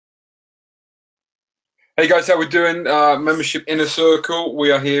Hey guys, how we doing? Membership Inner Circle.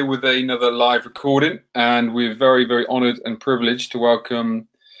 We are here with another live recording, and we're very, very honoured and privileged to welcome,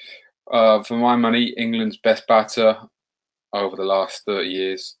 for my money, England's best batter over the last 30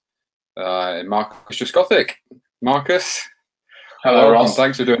 years, Marcus Trescothick. Marcus, Hello, welcome. Ross.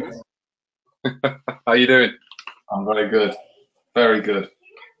 Thanks for doing this. How you doing? I'm very good. Very good.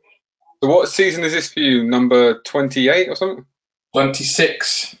 So, what season is this for you? Number 28 or something?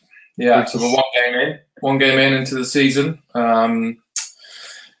 26. Yeah, so we're one game in into the season. So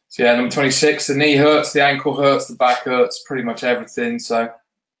yeah, number 26. The knee hurts, the ankle hurts, the back hurts, pretty much everything. So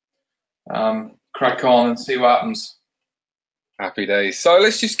crack on and see what happens. Happy days. So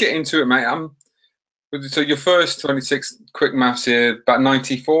let's just get into it, mate. So your first 26, quick maths here, about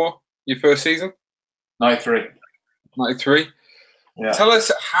 94, your first season? 93. 93. Yeah. Tell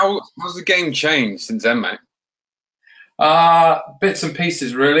us how's the game changed since then, mate? Bits and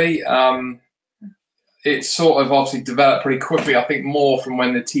pieces, really. It's sort of obviously developed pretty quickly. I think more from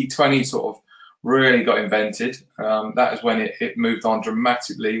when the T20 sort of really got invented. That is when it moved on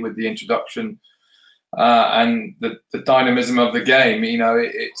dramatically with the introduction and the dynamism of the game. You know,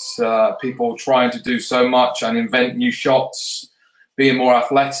 it's people trying to do so much and invent new shots, being more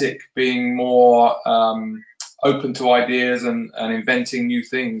athletic, being more open to ideas and inventing new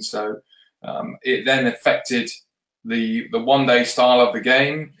things. So it then affected the one-day style of the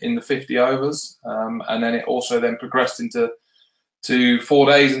game in the 50 overs, and then it also then progressed into 4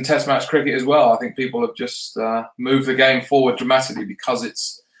 days and Test match cricket as well. I think people have just moved the game forward dramatically because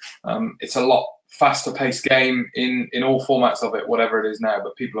it's a lot faster paced game in all formats of it, whatever it is now.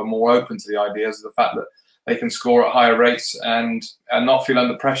 But people are more open to the ideas of the fact that they can score at higher rates and not feel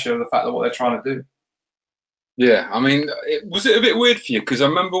under pressure of the fact that what they're trying to do. Yeah, I mean, was it a bit weird for you? Because I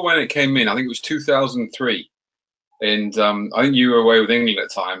remember when it came in, I think it was 2003, and I think you were away with England at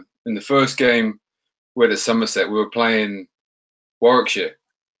the time. In the first game, we were at Somerset, we were playing Warwickshire,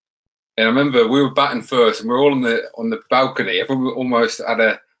 and I remember we were batting first, and we were all on the balcony. Everyone almost had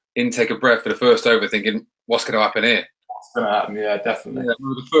a intake of breath for the first over, thinking, "What's going to happen here?" It's going to happen, yeah, definitely. Yeah,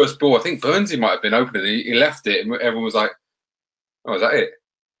 the first ball, I think Burnsy might have been opening. He left it, and everyone was like, "Oh, is that it?"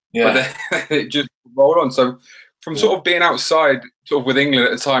 Yeah. But then it just rolled on. So, from sort of being outside, sort of with England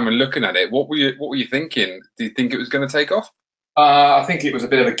at the time and looking at it, what were you thinking? Do you think it was going to take off? I think it was a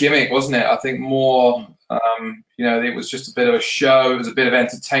bit of a gimmick, wasn't it? I think more, it was just a bit of a show. It was a bit of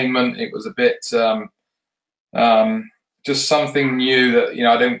entertainment. It was a bit just something new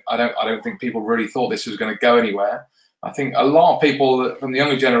that I don't think people really thought this was going to go anywhere. I think a lot of people from the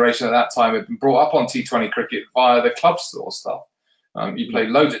younger generation at that time had been brought up on T20 cricket via the club store stuff. You played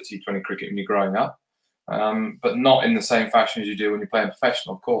loads of T20 cricket when you're growing up, but not in the same fashion as you do when you're playing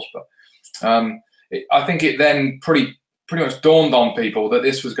professional, of course. But I think it then pretty much dawned on people that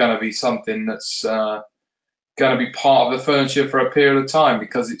this was going to be something that's going to be part of the furniture for a period of time,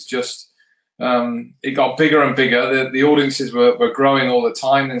 because it's just it got bigger and bigger. The audiences were growing all the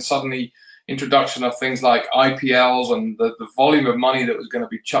time, and suddenly introduction of things like IPLs and the volume of money that was going to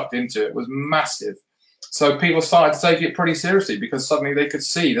be chucked into it was massive. So people started to take it pretty seriously because suddenly they could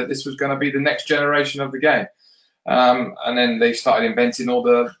see that this was going to be the next generation of the game. And then they started inventing all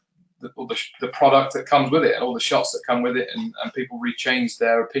the product that comes with it and all the shots that come with it, and people rechanged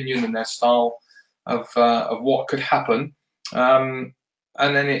their opinion and their style of what could happen. And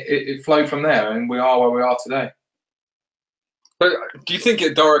then it flowed from there, and we are where we are today. But do you think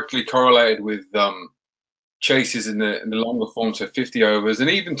it directly correlated with chases in the longer form, so 50 overs, and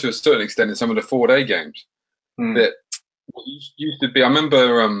even to a certain extent in some of the 4-day games? That used to be. I remember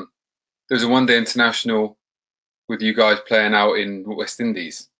there was a one-day international with you guys playing out in West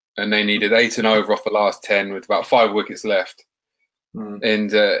Indies, and they needed 8 and over off the last 10 with about 5 wickets left.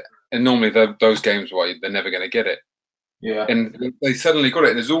 And normally those games, they're never going to get it. Yeah. And they suddenly got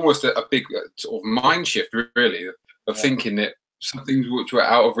it. There's almost a big sort of mind shift, really, of thinking that some things which were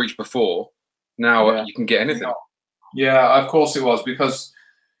out of reach before, now you can get anything. Yeah, of course it was, because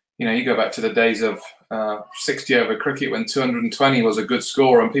you go back to the days of 60 over cricket when 220 was a good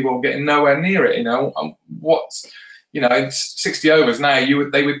score and people were getting nowhere near it. 60 overs now,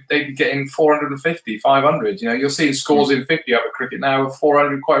 they'd be getting 450, 500. You'll see scores in 50 over cricket now of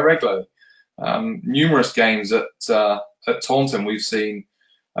 400 quite regularly. Numerous games at Taunton we've seen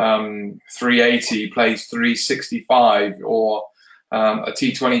 380 plays 365, or a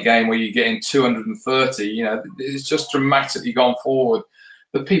T20 game where you're getting 230. It's just dramatically gone forward.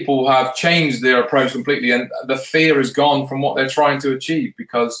 The people have changed their approach completely, and the fear is gone from what they're trying to achieve,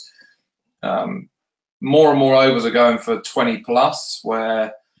 because more and more overs are going for 20 plus,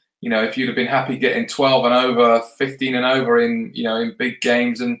 where if you'd have been happy getting 12 and over, 15 and over in big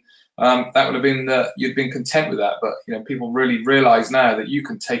games, and that would have been you'd been content with that. But people really realise now that you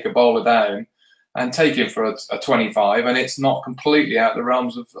can take a bowler down and take him for a 25, and it's not completely out of the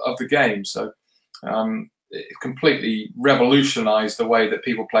realms of the game. So it completely revolutionised the way that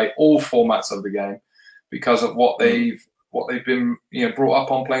people play all formats of the game because of what they've been brought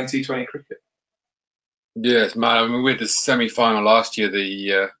up on playing T20 cricket. Yes, man. I mean, we had the semi-final last year,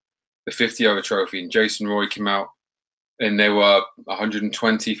 the 50-over trophy, and Jason Roy came out, and they were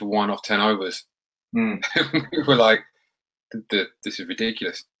 120 for 1 off 10 overs. Mm. We were like, this is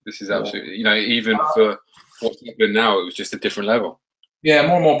ridiculous. This is absolutely, even for what's happening now, it was just a different level. Yeah,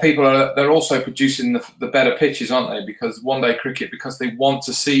 more and more people they're also producing the better pitches, aren't they? Because one-day cricket, because they want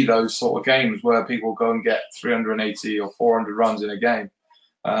to see those sort of games where people go and get 380 or 400 runs in a game,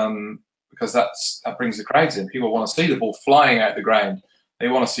 because that brings the crowds in. People want to see the ball flying out the ground. They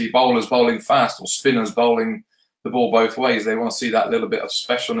want to see bowlers bowling fast or spinners bowling the ball both ways. They want to see that little bit of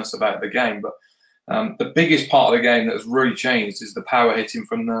specialness about the game. But the biggest part of the game that has really changed is the power hitting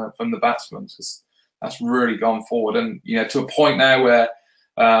from the batsmen. That's really gone forward, and to a point now where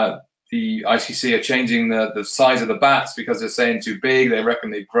the ICC are changing the size of the bats because they're saying too big. They reckon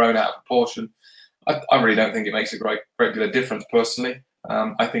they've grown out of proportion. I really don't think it makes a great deal of difference personally.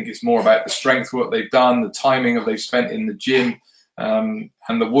 I think it's more about the strength work they've done, the timing of they've spent in the gym, and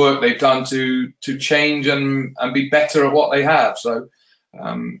the work they've done to change and be better at what they have. So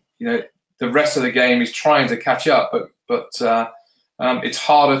the rest of the game is trying to catch up, but it's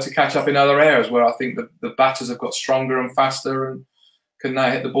harder to catch up in other areas where I think the batters have got stronger and faster and can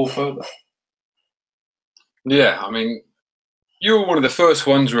now hit the ball further. Yeah, I mean, you were one of the first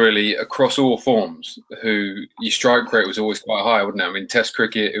ones really across all forms who your strike rate was always quite high, wasn't it? I mean, Test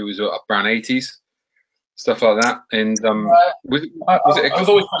cricket, it was up around 80s, stuff like that. And I was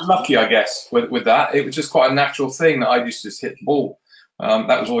always quite lucky, I guess, with that. It was just quite a natural thing that I used to just hit the ball.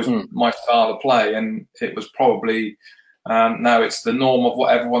 That was always my style of play, and it was probably now it's the norm of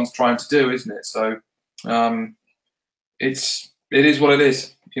what everyone's trying to do, isn't it? So it is what it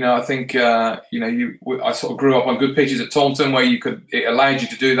is. I think I sort of grew up on good pitches at Taunton where it allowed you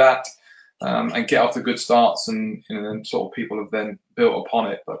to do that and get off the good starts, and then sort of people have then built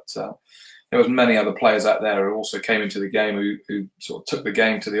upon it. But there was many other players out there who also came into the game who sort of took the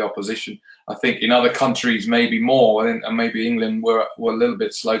game to the opposition. I think in other countries maybe more, and maybe England were a little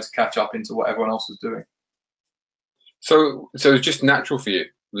bit slow to catch up into what everyone else was doing. So it's just natural for you.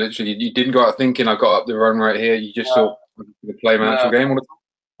 Literally, you didn't go out thinking I got up the run right here. You just thought to play my actual game all the time.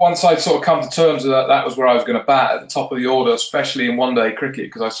 Once I'd sort of come to terms with that was where I was going to bat at the top of the order, especially in one-day cricket,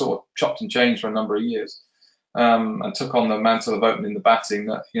 because I sort of chopped and changed for a number of years and took on the mantle of opening the batting.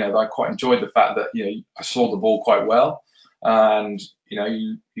 That I quite enjoyed the fact that I saw the ball quite well, and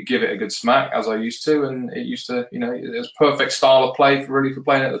you give it a good smack as I used to, and it used to it was perfect style of play for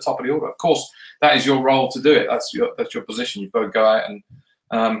playing at the top of the order. Of course, that is your role to do it. That's your position. You've got to go out and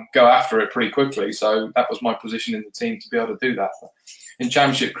go after it pretty quickly. So that was my position in the team to be able to do that. In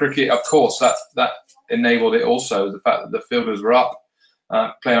Championship cricket, of course, that enabled it also. The fact that the fielders were up,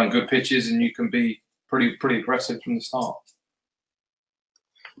 play on good pitches, and you can be pretty aggressive from the start.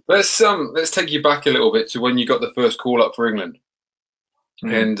 Let's take you back a little bit to when you got the first call up for England,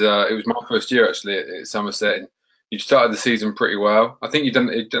 and it was my first year actually at Somerset. And you started the season pretty well. I think you'd done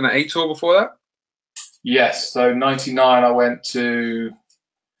an A tour before that. Yes, so '99 I went to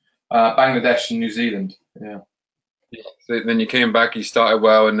Bangladesh and New Zealand. Yeah. So then you came back, you started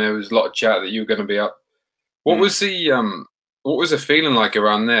well, and there was a lot of chat that you were going to be up. What was the feeling like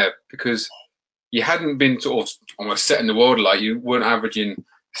around there? Because you hadn't been sort of almost setting the world alight. You weren't averaging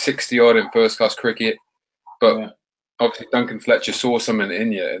 60 odd in first class cricket, but obviously Duncan Fletcher saw something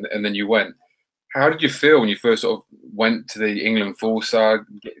in you, and then you went. How did you feel when you first sort of went to the England full side,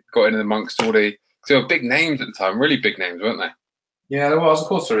 got in amongst all the? There were big names at the time, really big names, weren't they? Yeah, there was. Of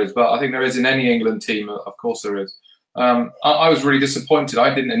course there is, but I think there is in any England team. Of course there is. I was really disappointed.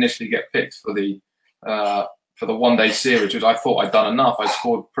 I didn't initially get picked for the one-day series, which I thought I'd done enough. I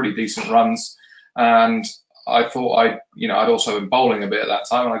scored pretty decent runs, and I thought I'd also been bowling a bit at that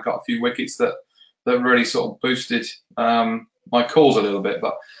time, and I got a few wickets that really sort of boosted my calls a little bit.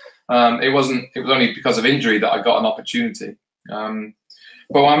 But it was only because of injury that I got an opportunity.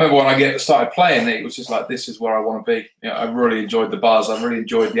 But I remember when I started playing, it was just like, this is where I want to be. I really enjoyed the buzz. I really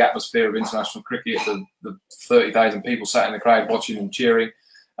enjoyed the atmosphere of international cricket, the 30,000 people sat in the crowd watching and cheering.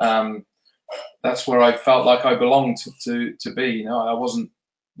 That's where I felt like I belonged to be. I wasn't.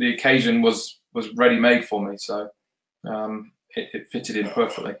 The occasion was ready-made for me, so it fitted in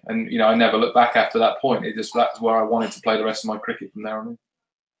perfectly. And I never looked back after that point. That's where I wanted to play the rest of my cricket from there on in.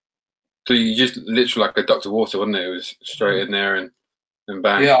 So you just literally like a duck to water, wasn't it? It was straight in there and and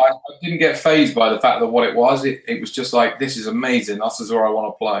bang. Yeah, I didn't get phased by the fact that what it was. It was just like, this is amazing. This is where I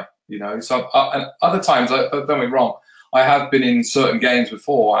want to play. You know. So and other times, don't get me wrong, I have been in certain games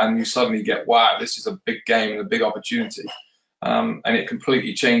before, and you suddenly get, wow, this is a big game and a big opportunity, and it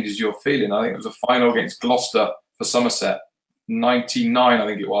completely changes your feeling. I think it was a final against Gloucester for Somerset, '99, I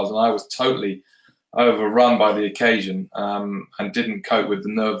think it was, and I was totally overrun by the occasion, and didn't cope with the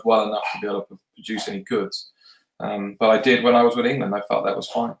nerves well enough to be able to produce any goods. But I did when I was with England. I felt that was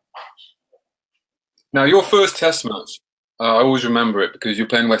fine. Now, your first Test match, I always remember it because you're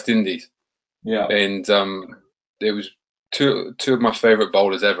playing West Indies, Yeah, and it was two of my favourite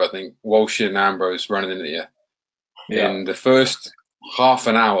bowlers ever. I think Walsh and Ambrose running in at you. yeah. And the first half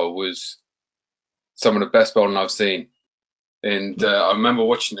an hour was some of the best bowling I've seen. And I remember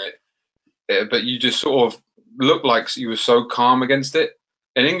watching it, but you just sort of looked like you were so calm against it.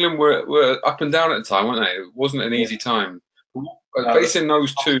 And England were up and down at the time, weren't they? It wasn't an easy time. Facing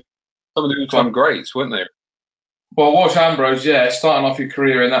those two, some of the all-time greats, weren't they? Well, Walsh Ambrose, yeah, starting off your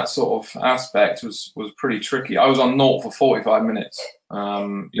career in that sort of aspect was pretty tricky. I was on naught for 45 minutes. You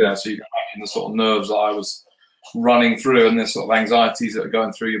know, so you can imagine the sort of nerves that I was running through and the sort of anxieties that are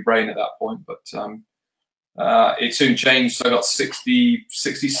going through your brain at that point. But it soon changed. So I got 60,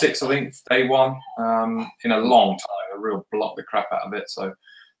 66, I think, day one, in a long time. A real blocked the crap out of it. So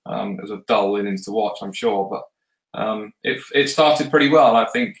it was a dull innings to watch, I'm sure. But it started pretty well. I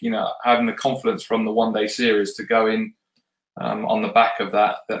think, you know, having the confidence from the one-day series to go in on the back of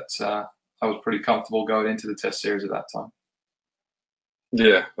that I was pretty comfortable going into the Test series at that time.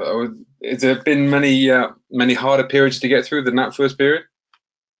 Yeah. Has there been many harder periods to get through than that first period?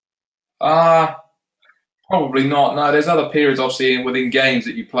 Probably not. No, there's other periods obviously within games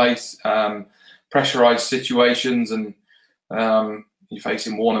that you play, pressurized situations, and you're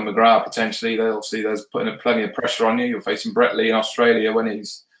facing Warner McGrath potentially. There's putting plenty of pressure on you. You're facing Brett Lee in Australia when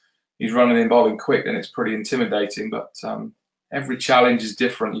he's running in bowling quick, and it's pretty intimidating. But every challenge is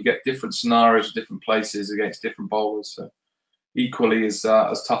different. You get different scenarios, different places against different bowlers. So equally as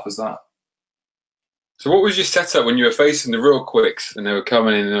tough as that. So what was your setup when you were facing the real quicks and they were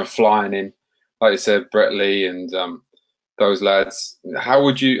coming in and they were flying in? Like you said, Brett Lee and those lads. What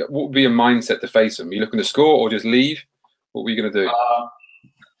would be your mindset to face them? Are you looking to score or just leave? What were you going to do?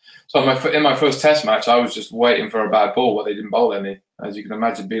 So in my first Test match, I was just waiting for a bad ball, but they didn't bowl any. As you can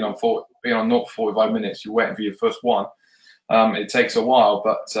imagine, being on 0 for 45 minutes, you're waiting for your first one. It takes a while,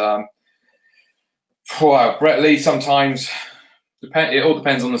 but Brett Lee sometimes it all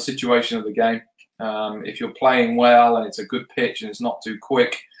depends on the situation of the game. If you're playing well and it's a good pitch and it's not too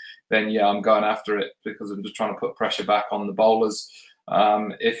quick, then yeah, I'm going after it because I'm just trying to put pressure back on the bowlers.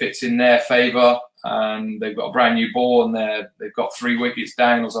 If it's in their favour and they've got a brand new ball and they've got 3 wickets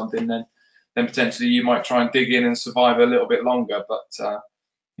down or something, then potentially you might try and dig in and survive a little bit longer. But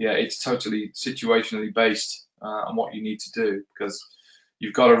yeah, it's totally situationally based on what you need to do, because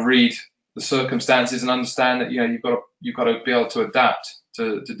you've got to read the circumstances and understand that, you know, you've got to be able to adapt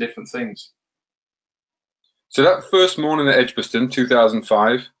to different things. So that first morning at Edgbaston,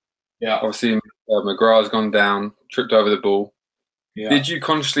 2005. Yeah. Obviously, McGrath's gone down, tripped over the ball. Yeah. Did you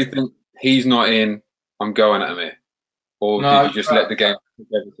consciously think, he's not in, I'm going at him here? Or did you just let the game pick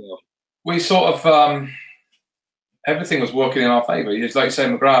everything off? We sort of, everything was working in our favour. It's like you say,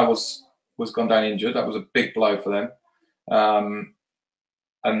 McGrath was gone down injured. That was a big blow for them.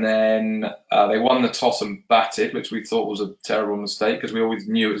 And then they won the toss and batted, which we thought was a terrible mistake because we always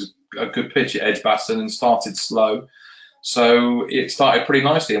knew it was a good pitch at Edgbaston and started slow. So it started pretty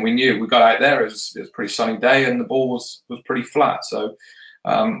nicely, and we knew we got out there. It was a pretty sunny day, and the ball was pretty flat. So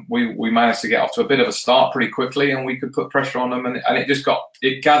we managed to get off to a bit of a start pretty quickly, and we could put pressure on them, and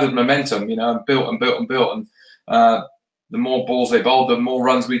it gathered momentum, you know, and built and built and built. And the more balls they bowled, the more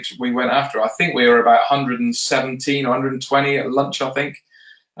runs we went after. I think we were about 117 or 120 at lunch, I think,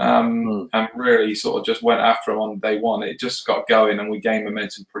 and really sort of just went after them on day one. It just got going, and we gained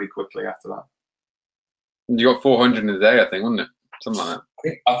momentum pretty quickly after that. You got 400 in a day, I think, wasn't it? Something like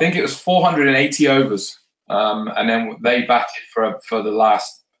that. I think it was 480 overs, and then they batted for the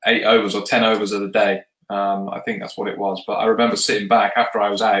last 8 overs or 10 overs of the day. I think that's what it was. But I remember sitting back after I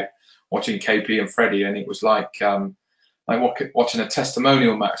was out watching KP and Freddie, and it was like watching a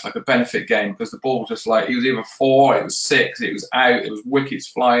testimonial match, like a benefit game, because the ball was just like, it was either 4, it was 6, it was out, it was wickets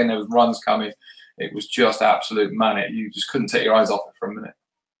flying, there was runs coming. It was just absolute manic. You just couldn't take your eyes off it for a minute.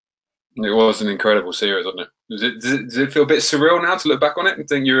 It was an incredible series, wasn't it? Does it feel a bit surreal now to look back on it and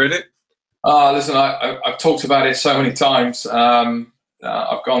think you're in it? Listen, I've talked about it so many times.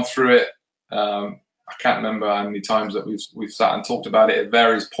 I've gone through it. I can't remember how many times that we've sat and talked about it at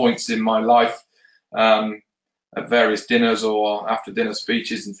various points in my life. at various dinners or after dinner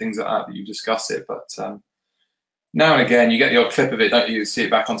speeches and things like that you discuss it. But now and again, you get the odd clip of it, don't you? You see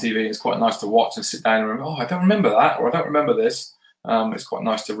it back on TV, and it's quite nice to watch and sit down and remember, oh, I don't remember that, or I don't remember this. It's quite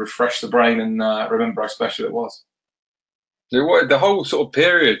nice to refresh the brain and remember how special it was. The whole sort of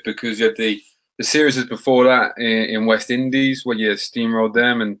period, because you had the series before that in West Indies where you steamrolled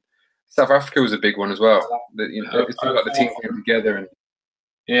them, and South Africa was a big one as well. It seemed like the team came together. And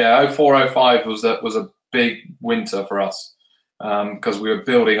yeah, 04-05 was a big winter for us because we were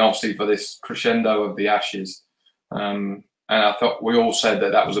building obviously for this crescendo of the Ashes. And I thought we all said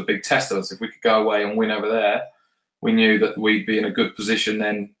that was a big test of us. If we could go away and win over there, we knew that we'd be in a good position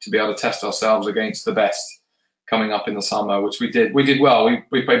then to be able to test ourselves against the best coming up in the summer, which we did. We did well.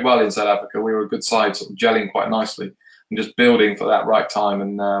 We played well in South Africa. We were a good side, sort of gelling quite nicely and just building for that right time.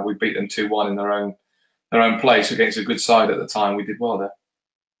 And we beat them 2-1 in their own place against a good side at the time. We did well there.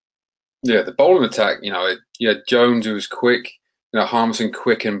 Yeah, the bowling attack, you had Jones, who was quick, Harmison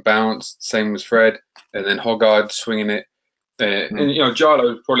quick and bounced, same as Fred, and then Hoggard swinging it. And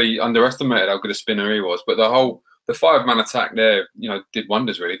Jarlo probably underestimated how good a spinner he was, but the 5-man attack there, did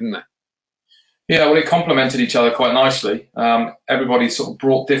wonders really, didn't they? Yeah, well, it complemented each other quite nicely. Everybody sort of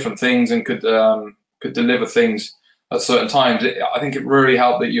brought different things and could deliver things at certain times. I think it really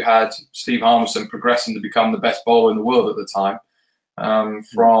helped that you had Steve Harmison progressing to become the best bowler in the world at the time,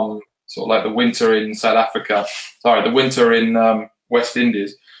 from sort of like the winter in the winter in West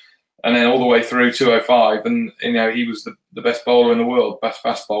Indies, and then all the way through 2005. And he was the best bowler in the world, best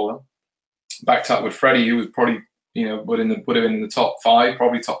fast bowler, backed up with Freddie, who was probably would have been in the top 5,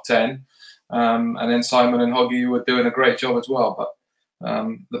 probably top 10. And then Simon and Hoggy were doing a great job as well. But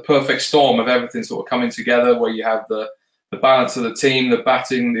the perfect storm of everything sort of coming together, where you have the balance of the team, the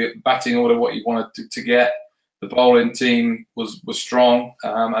batting order, what you wanted to get. The bowling team was strong,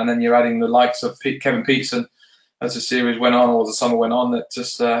 and then you're adding the likes of Kevin Peterson as the series went on, or the summer went on, that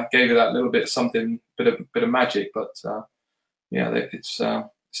just gave you that little bit of something, bit of magic. But it's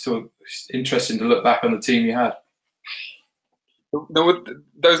still interesting to look back on the team you had.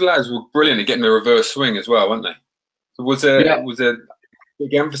 Those lads were brilliant at getting the reverse swing as well, weren't they? So was there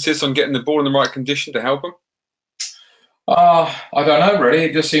big emphasis on getting the ball in the right condition to help them? I don't know, really.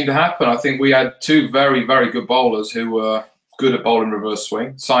 It just seemed to happen. I think we had 2 very, very good bowlers who were good at bowling reverse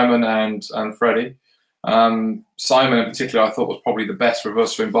swing, Simon and Freddie. Simon in particular, I thought, was probably the best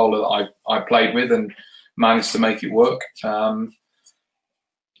reverse swing bowler that I played with and managed to make it work. Once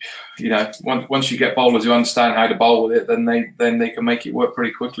you get bowlers who understand how to bowl with it, then they can make it work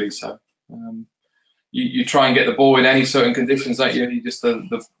pretty quickly. So you try and get the ball in any certain conditions, don't you? You just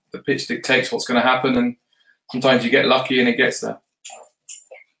the pitch dictates what's going to happen, and sometimes you get lucky and it gets there.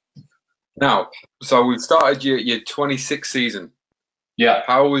 Now, so we've started your 26th season. Yeah.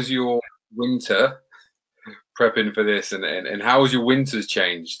 How was your winter prepping for this, and how has your winters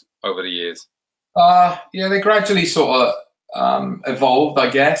changed over the years? They gradually sort of evolved, I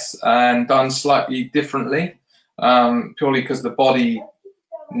guess, and done slightly differently, purely because the body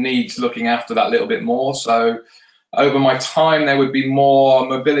needs looking after that little bit more. So over my time, there would be more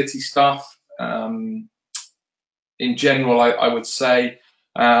mobility stuff in general, I would say,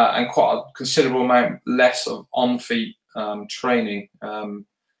 and quite a considerable amount less of on-feet training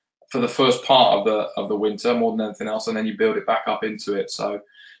for the first part of the winter, more than anything else, and then you build it back up into it. So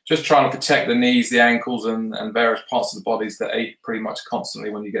just trying to protect the knees, the ankles, and various parts of the bodies that ache pretty much constantly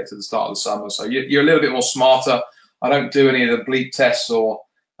when you get to the start of the summer. So you're a little bit more smarter. I don't do any of the bleep tests or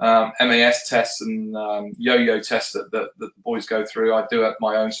MAS tests and yo-yo tests that the boys go through. I do have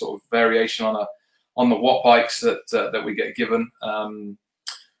my own sort of variation on the watt bikes that we get given.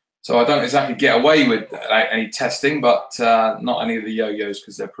 So I don't exactly get away with any testing, but not any of the yo-yos,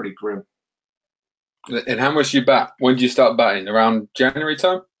 because they're pretty grim. And how much you bat? When do you start batting? Around January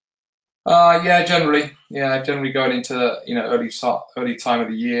time? Generally going into early time of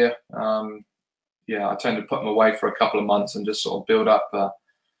the year. I tend to put them away for a couple of months and just sort of build up a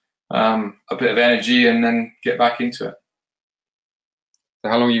bit of energy and then get back into it. So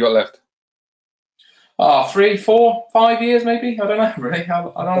how long you got left? 3, 4, 5 years maybe. I don't know really.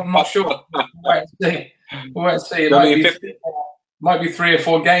 I'm not sure. We'll wait and see. It might be 3 or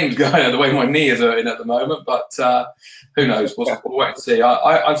 4 games going the way my knee is hurting at the moment, but who knows? We'll wait and see.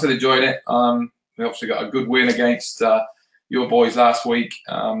 I'm still enjoying it. We obviously got a good win against your boys last week.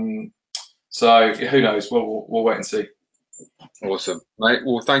 So who knows? We'll wait and see. Awesome, mate.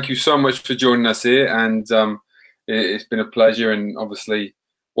 Well, thank you so much for joining us here, and it's been a pleasure. And obviously,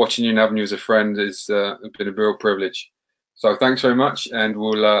 watching you and having you as a friend has been a real privilege. So thanks very much, and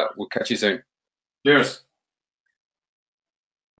we'll catch you soon. Cheers.